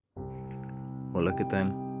Hola, ¿qué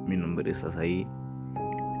tal? Mi nombre es Asaí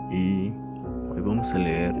y hoy vamos a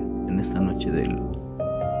leer en esta noche del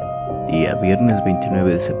día viernes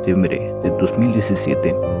 29 de septiembre de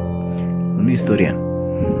 2017 una historia.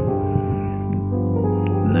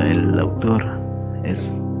 El autor es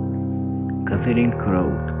Catherine Crowe.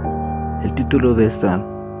 El título de esta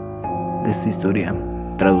historia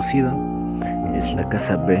traducida es La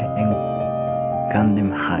Casa B en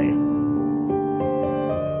Camden Hill.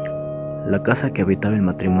 La casa que habitaba el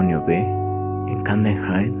matrimonio B en Camden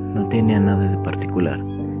Hill no tenía nada de particular,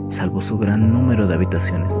 salvo su gran número de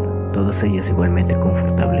habitaciones, todas ellas igualmente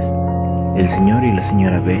confortables. El señor y la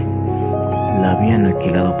señora B la habían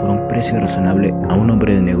alquilado por un precio razonable a un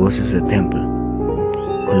hombre de negocios de Temple,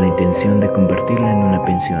 con la intención de convertirla en una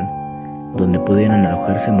pensión, donde pudieran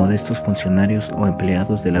alojarse modestos funcionarios o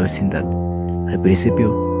empleados de la vecindad. Al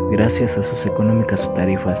principio, gracias a sus económicas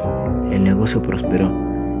tarifas, el negocio prosperó.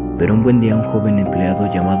 Pero un buen día un joven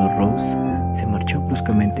empleado llamado Rose se marchó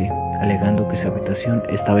bruscamente, alegando que su habitación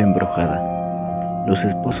estaba embrujada. Los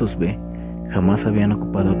esposos B jamás habían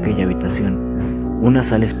ocupado aquella habitación, una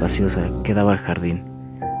sala espaciosa que daba al jardín.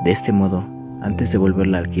 De este modo, antes de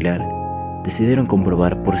volverla a alquilar, decidieron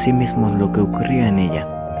comprobar por sí mismos lo que ocurría en ella.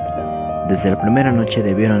 Desde la primera noche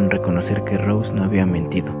debieron reconocer que Rose no había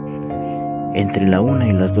mentido. Entre la 1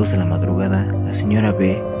 y las 2 de la madrugada, la señora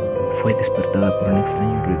B fue despertada por un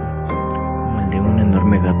extraño ruido, como el de un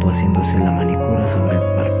enorme gato haciéndose la manicura sobre el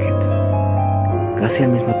parquet. Casi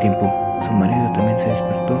al mismo tiempo, su marido también se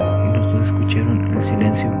despertó y los dos escucharon el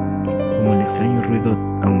silencio, como el extraño ruido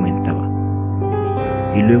aumentaba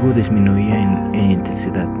y luego disminuía en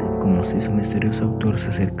intensidad, como si su misterioso autor se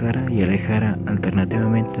acercara y alejara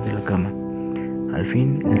alternativamente de la cama. Al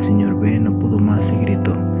fin, el señor B no pudo más y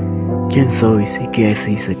gritó: ¿Quién sois y qué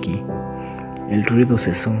hacéis aquí? El ruido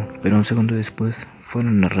cesó, pero un segundo después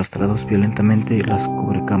fueron arrastrados violentamente las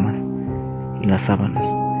cubrecamas y las sábanas.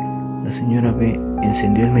 La señora B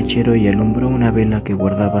encendió el mechero y alumbró una vela que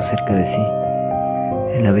guardaba cerca de sí.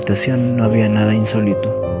 En la habitación no había nada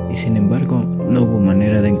insólito, y sin embargo no hubo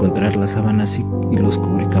manera de encontrar las sábanas y los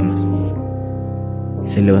cubrecamas.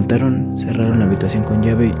 Se levantaron, cerraron la habitación con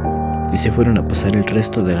llave y se fueron a pasar el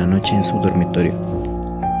resto de la noche en su dormitorio.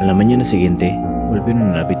 A la mañana siguiente volvieron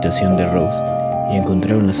a la habitación de Rose y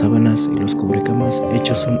encontraron las sábanas y los cubrecamas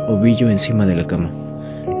hechos un ovillo encima de la cama.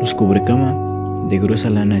 Los cubrecamas de gruesa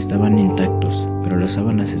lana estaban intactos, pero las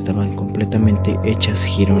sábanas estaban completamente hechas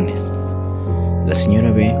jirones. La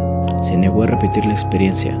señora B se negó a repetir la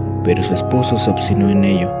experiencia, pero su esposo se obstinó en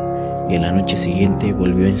ello, y en la noche siguiente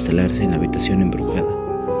volvió a instalarse en la habitación embrujada.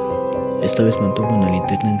 Esta vez mantuvo una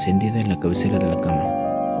linterna encendida en la cabecera de la cama.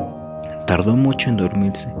 Tardó mucho en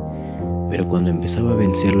dormirse, pero cuando empezaba a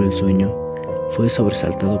vencerlo el sueño, fue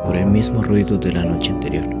sobresaltado por el mismo ruido de la noche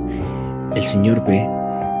anterior. El señor B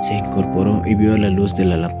se incorporó y vio a la luz de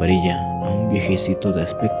la lamparilla a un viejecito de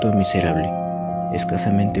aspecto miserable,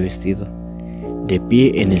 escasamente vestido. De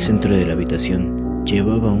pie en el centro de la habitación,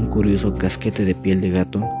 llevaba un curioso casquete de piel de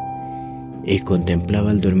gato y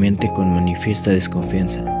contemplaba al durmiente con manifiesta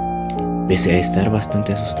desconfianza. Pese a estar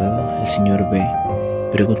bastante asustado, el señor B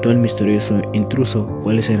preguntó al misterioso intruso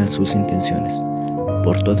cuáles eran sus intenciones.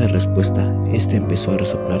 Por toda respuesta, este empezó a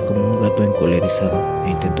resoplar como un gato encolerizado e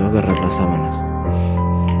intentó agarrar las sábanas.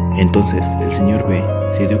 Entonces, el señor B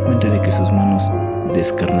se dio cuenta de que sus manos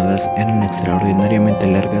descarnadas eran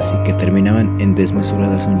extraordinariamente largas y que terminaban en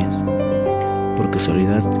desmesuradas uñas. Por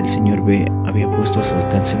casualidad, el señor B había puesto a su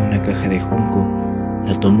alcance una caja de junco,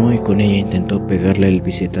 la tomó y con ella intentó pegarle al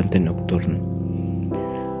visitante nocturno.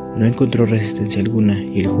 No encontró resistencia alguna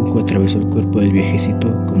y el junco atravesó el cuerpo del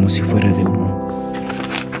viejecito como si fuera de humo.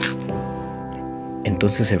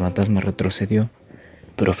 Entonces el fantasma retrocedió,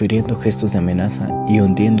 profiriendo gestos de amenaza y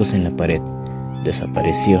hundiéndose en la pared.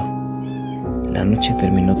 Desapareció. La noche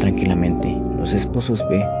terminó tranquilamente. Los esposos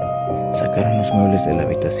B sacaron los muebles de la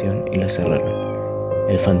habitación y la cerraron.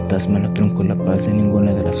 El fantasma no truncó la paz de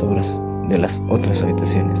ninguna de las otras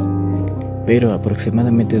habitaciones. Pero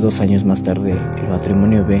aproximadamente 2 años más tarde, el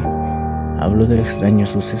matrimonio B habló del extraño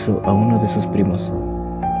suceso a uno de sus primos,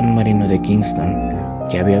 un marino de Kingston,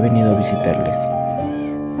 que había venido a visitarles.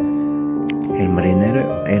 El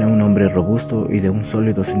marinero era un hombre robusto y de un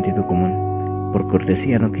sólido sentido común. Por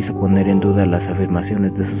cortesía no quiso poner en duda las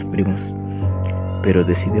afirmaciones de sus primos, pero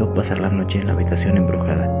decidió pasar la noche en la habitación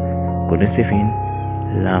embrujada. Con este fin,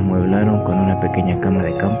 la amueblaron con una pequeña cama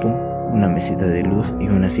de campo, una mesita de luz y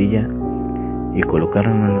una silla, y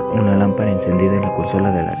colocaron una lámpara encendida en la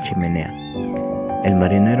consola de la chimenea. El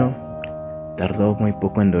marinero tardó muy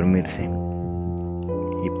poco en dormirse,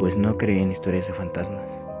 y pues no creía en historias de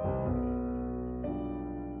fantasmas.